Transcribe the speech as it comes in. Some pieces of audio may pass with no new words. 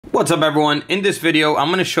What's up everyone? In this video, I'm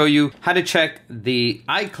going to show you how to check the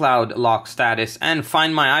iCloud lock status and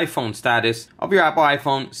find my iPhone status of your Apple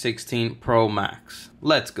iPhone 16 Pro Max.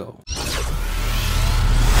 Let's go.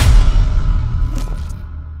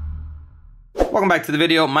 Welcome back to the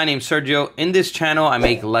video. My name's Sergio. In this channel, I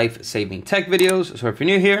make life-saving tech videos. So if you're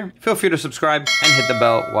new here, feel free to subscribe and hit the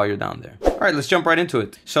bell while you're down there. All right, let's jump right into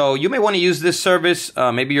it. So you may want to use this service.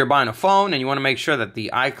 Maybe you're buying a phone and you want to make sure that the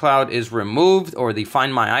iCloud is removed or the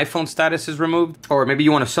Find My iPhone status is removed. Or maybe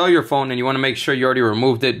you want to sell your phone and you want to make sure you already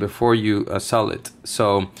removed it before you sell it.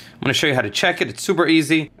 So I'm going to show you how to check it. It's super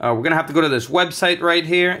easy. We're going to have to go to this website right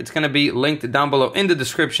here. It's going to be linked down below in the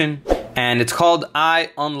description. And it's called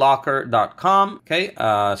iUnlocker.com. Okay,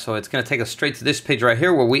 so it's going to take us straight to this page right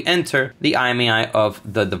here where we enter the IMEI of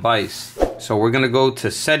the device. So we're going to go to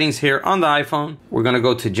settings here on the iPhone. We're going to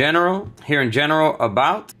go to general. Here in general,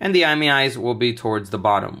 about, and the IMEIs will be towards the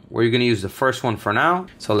bottom. We're going to use the first one for now.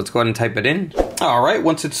 So let's go ahead and type it in. All right,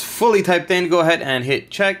 once it's fully typed in, go ahead and hit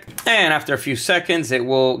check. And after a few seconds, it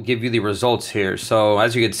will give you the results here. So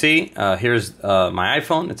as you can see, here's my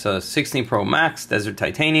iPhone. It's a 16 Pro Max Desert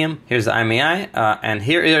Titanium. Here's the IMEI, and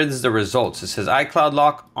here is the results. It says iCloud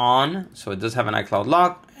lock on, so it does have an iCloud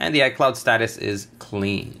lock, and the iCloud status is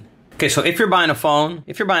clean. Okay, so if you're buying a phone,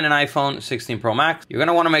 if you're buying an iPhone 16 Pro Max, you're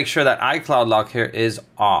gonna wanna make sure that iCloud lock here is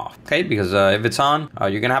off, okay? Because if it's on,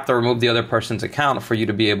 you're gonna have to remove the other person's account for you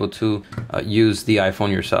to be able to use the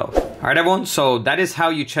iPhone yourself. All right, everyone, so that is how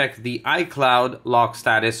you check the iCloud lock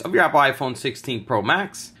status of your Apple iPhone 16 Pro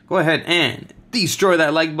Max. Go ahead and destroy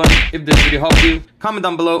that like button if this video helped you. Comment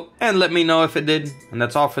down below and let me know if it did. And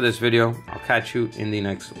that's all for this video. I'll catch you in the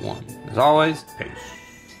next one. As always, peace.